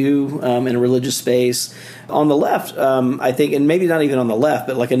ethics do in a religious space. On the left, I think, and maybe not even on the left,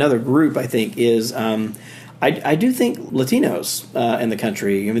 but like another group, I think, is I do think Latinos in the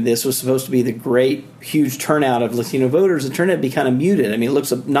country. I mean, this was supposed to be the great, huge turnout of Latino voters. It turned out to be kind of muted. I mean, it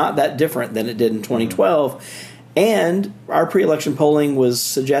looks not that different than it did in 2012. And our pre-election polling was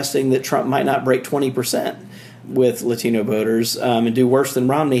suggesting that Trump might not break 20% with Latino voters and do worse than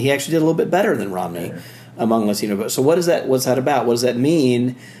Romney. He actually did a little bit better than Romney among Latino voters. So what's that about? What does that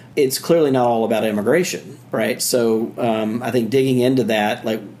mean? It's clearly not all about immigration, right? So I think digging into that,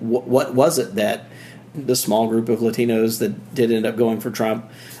 like what was it that the small group of Latinos that did end up going for Trump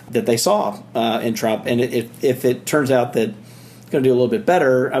that they saw in Trump? And if it turns out that going to do a little bit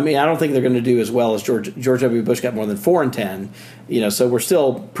better. I mean, I don't think they're going to do as well as George W. Bush got more than 4 in 10. So we're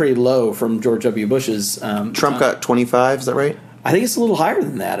still pretty low from George W. Bush's. Trump got 25. Is that right? I think it's a little higher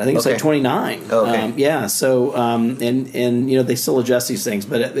than that. I think it's like 29. Okay. Yeah. So and they still adjust these things,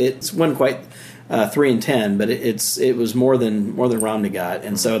 but it wasn't quite 3 in 10, but it was more than Romney got,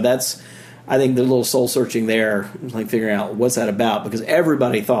 and so that's. I think the little soul searching there, like figuring out what's that about, because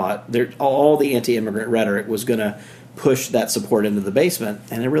everybody thought all the anti-immigrant rhetoric was going to push that support into the basement,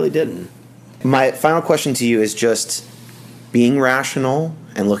 and it really didn't. My final question to you is just being rational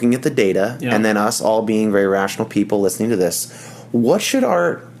and looking at the data, and then us all being very rational people listening to this. What should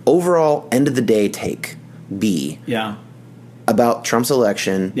our overall end of the day take be about Trump's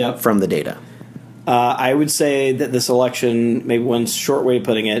election from the data? I would say that this election, maybe one short way of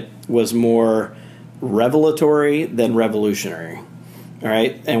putting it, was more revelatory than revolutionary. All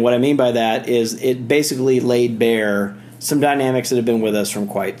right, and what I mean by that is it basically laid bare some dynamics that have been with us from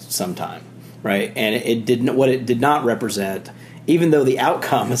quite some time, right? And it did not represent, even though the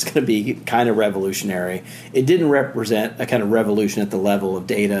outcome is going to be kind of revolutionary, it didn't represent a kind of revolution at the level of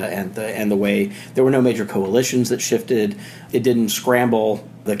data and the way there were no major coalitions that shifted. It didn't scramble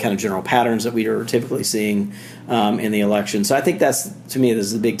the kind of general patterns that we are typically seeing in the election. So I think that's, to me, this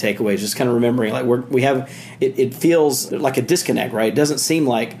is the big takeaway, just kind of remembering, like we have, it feels like a disconnect, right? It doesn't seem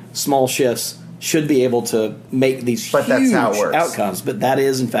like small shifts should be able to make these huge outcomes, but that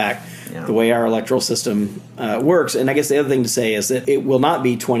is, in fact, the way our electoral system works. And I guess the other thing to say is that it will not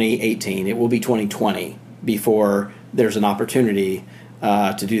be 2018, it will be 2020 before there's an opportunity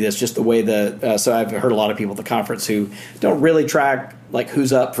to do this, just the way so I've heard a lot of people at the conference who don't really track like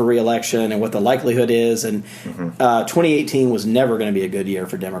who's up for re-election and what the likelihood is, and 2018 was never going to be a good year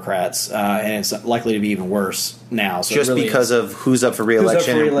for Democrats, and it's likely to be even worse now. So just because of who's up for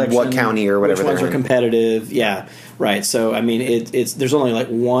re-election, and what county or whatever, which ones are competitive, right. So I mean, it's there's only like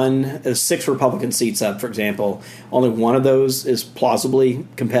 6 Republican seats up, for example. Only one of those is plausibly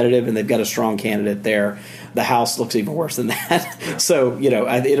competitive, and they've got a strong candidate there. The House looks even worse than that. So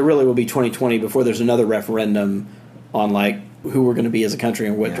it really will be 2020 before there's another referendum on like who we're going to be as a country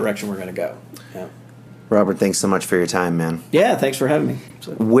and what direction we're going to go. Yeah. Robert, thanks so much for your time, man. Yeah, thanks for having me.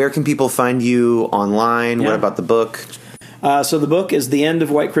 Where can people find you online? What about the book? So the book is The End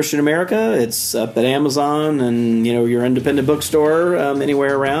of White Christian America. It's up at Amazon and your independent bookstore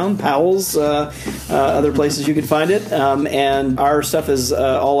anywhere around, Powell's, other places you can find it. And our stuff is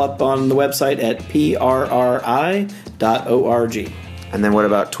all up on the website at prri.org. And then what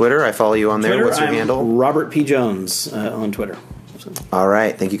about Twitter? I follow you on there. Twitter, What's your I'm handle? Robert P. Jones on Twitter. So. All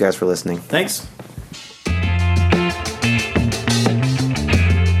right. Thank you guys for listening. Thanks.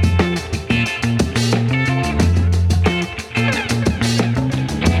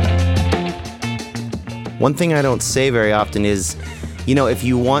 One thing I don't say very often is, if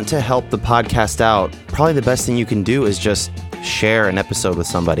you want to help the podcast out, probably the best thing you can do is just share an episode with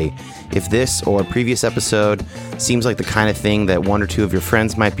somebody. If this or a previous episode seems like the kind of thing that 1 or 2 of your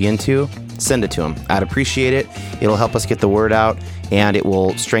friends might be into, send it to them. I'd appreciate it. It'll help us get the word out, and it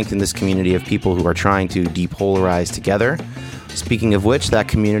will strengthen this community of people who are trying to depolarize together. Speaking of which, that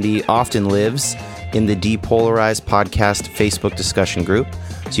community often lives in the Depolarized Podcast Facebook discussion group.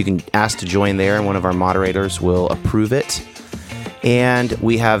 So you can ask to join there, and one of our moderators will approve it. And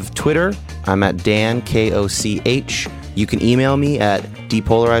we have Twitter I'm at Dan, Koch. You can email me at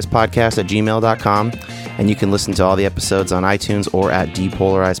depolarizedpodcast@gmail.com, and you can listen to all the episodes on iTunes or at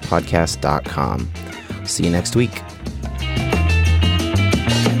depolarizedpodcast.com. See you next week.